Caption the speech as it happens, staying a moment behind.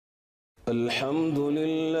الحمد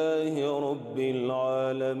لله رب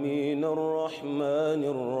العالمين الرحمن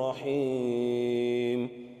الرحيم.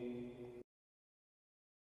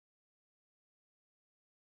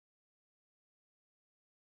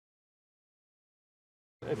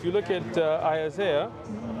 If you look at Isaiah,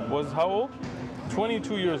 was how old?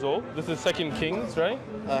 22 years old. This is 2 Kings, right?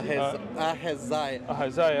 Ahaziah.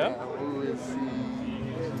 Ahaziah. Who is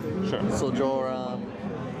he? Sure. So Joram.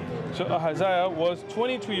 So Ahaziah was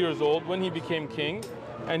 22 years old when he became king,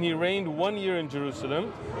 and he reigned 1 year in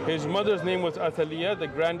Jerusalem. His mother's name was Athaliah, the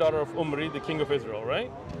granddaughter of Omri, the king of Israel, right?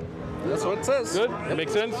 That's what it says. Good? Yep.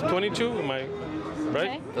 Makes sense? 22, am I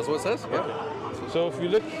right? Okay. That's what it says. Yep. So if you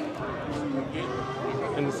look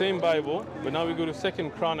in the same Bible, but now we go to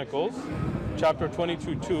 2 Chronicles, chapter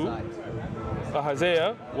 22:2.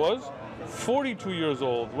 Ahaziah was 42 years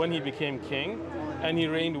old when he became king, and he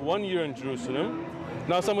reigned 1 year in Jerusalem.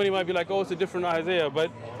 Now somebody might be like, oh, it's a different Ahaziah, but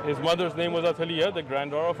his mother's name was Athaliah, the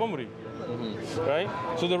granddaughter of Omri. Right?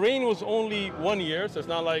 So the reign was only 1 year, so it's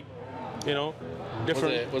not like, you know,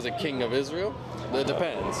 different. Was it king of Israel? It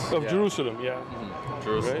depends. Of Jerusalem, yeah.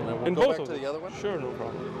 Jerusalem. Right? We'll And go both back of to them. the other one. Sure, no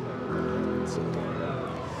problem.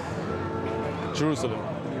 Jerusalem.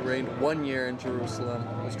 He reigned 1 year in Jerusalem.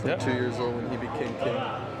 He was 22 years old when he became king.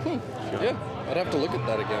 Yeah, I'd have to look at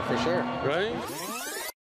that again for sure. Right?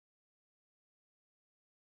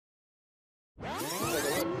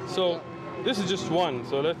 So this is just one.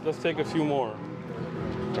 So let's take a few more.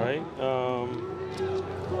 Right?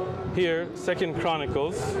 Here, 2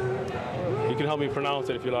 Chronicles. You can help me pronounce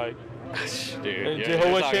it if you like. Dude,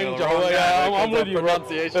 Jehoiakim, Jehoiakim. I'm with you, bro.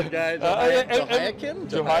 Pronunciation guy. Jehoiakim?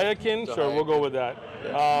 Jehoiakim, sure, we'll go with that.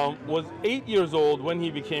 Was 8 years old when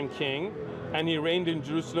he became king, and he reigned in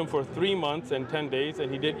Jerusalem for 3 months and 10 days,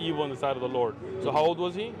 and he did evil in the sight of the Lord. So how old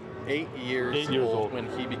was he? 8 years, 8 years old when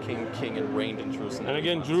he became king and reigned in Jerusalem. And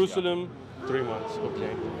again, Jerusalem, 3 months.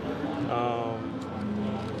 Okay.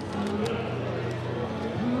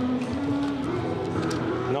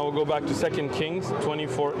 Now we'll go back to 2 Kings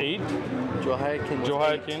 24:8.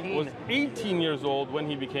 Jehoiakim was 18 years old when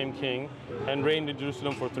he became king and reigned in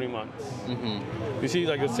Jerusalem for 3 months. You see,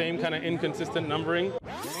 like the same kind of inconsistent numbering.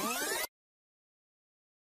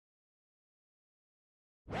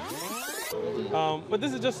 But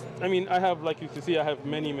this is just, I mean, I have, like you can see, I have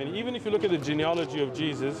many. Even if you look at the genealogy of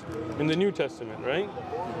Jesus in the New Testament, right?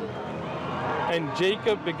 And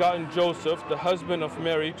Jacob begotten Joseph, the husband of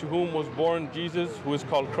Mary, to whom was born Jesus, who is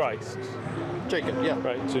called Christ. Jacob, yeah.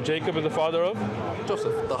 Right, so Jacob is the father of?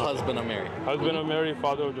 Joseph, the husband of Mary. Husband of Mary,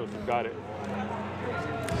 father of Joseph, got it.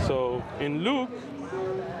 So in Luke,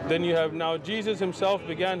 then you have now Jesus himself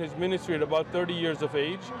began his ministry at about 30 years of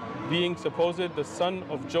age, being supposed the son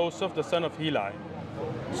of Joseph, the son of Heli.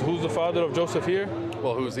 So who's the father of Joseph here?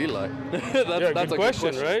 Well, who's Eli? That's a good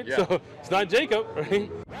question, right? Yeah. So it's not Jacob, right?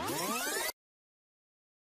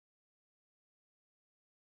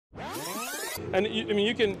 And I mean,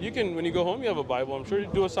 you can when you go home, you have a Bible. I'm sure you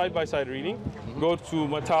do a side-by-side reading. Go to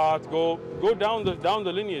Matat, go down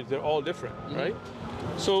the lineage. They're all different, right?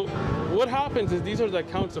 So what happens is these are the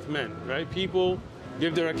accounts of men, right? People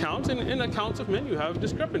give their accounts, and in accounts of men, you have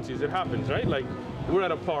discrepancies. It happens, right? Like we're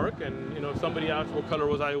at a park, and you know somebody asks, "What color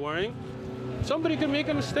was I wearing?" Somebody can make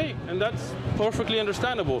a mistake, and that's perfectly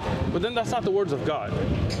understandable. But then that's not the words of God,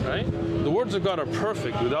 right? The words of God are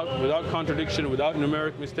perfect, without contradiction, without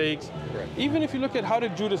numeric mistakes. Right. Even if you look at how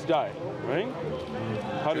did Judas die, right?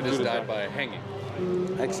 How did Judas died by hanging.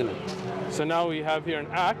 Excellent. So now we have here in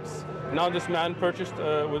Acts. Now this man purchased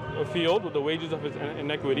with a field with the wages of his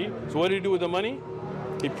iniquity. So what did he do with the money?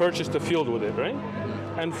 He purchased a field with it, right?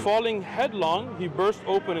 And falling headlong, he burst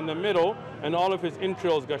open in the middle, and all of his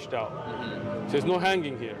entrails gushed out. So there's no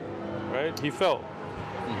hanging here, right? He fell,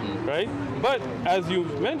 right? But as you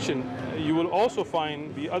mentioned, you will also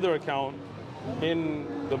find the other account in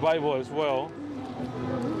the Bible as well.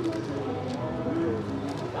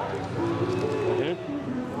 Okay.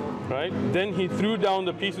 Right? Then he threw down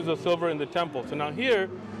the pieces of silver in the temple. So now here,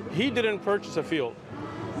 he didn't purchase a field,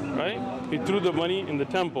 right? He threw the money in the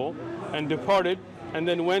temple and departed, and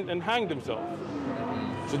then went and hanged himself.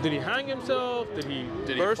 So did he hang himself? Did he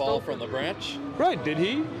fall open? from the branch? Right, did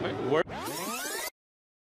he? Right. Where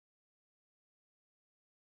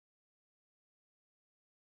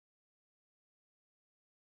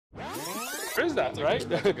is that, right?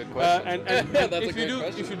 That's a good question. And That's a if good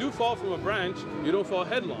question. if you do fall from a branch, you don't fall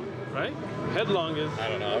headlong, right? Headlong is. I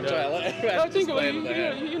don't know. I'm trying to I think explain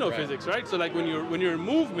you know Right. physics, right? So like when you're in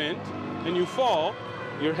movement and you fall,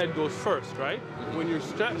 your head goes first, right? When you're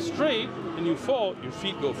straight and you fall, your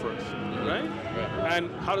feet go first, right? Right.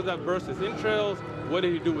 And how does that burst his entrails? What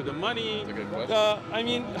did he do with the money? That's a good question. I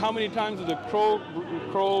mean, how many times did the crow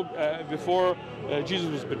before Jesus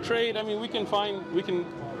was betrayed? I mean,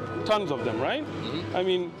 tons of them, right? I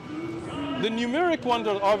mean, the numeric ones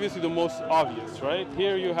are obviously the most obvious, right?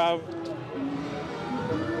 Here you have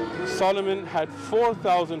Solomon had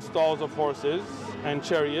 4,000 stalls of horses and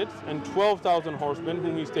chariots and 12,000 horsemen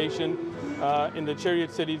whom he stationed in the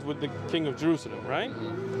chariot cities with the king of Jerusalem, right?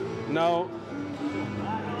 Now,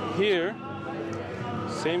 here,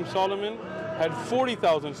 same Solomon had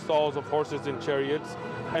 40,000 stalls of horses and chariots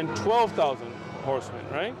and 12,000 horsemen,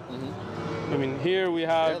 right? I mean, here we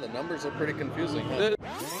have... Yeah, the numbers are pretty confusing. Huh?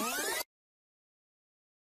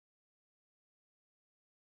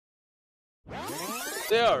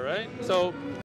 They are, right? So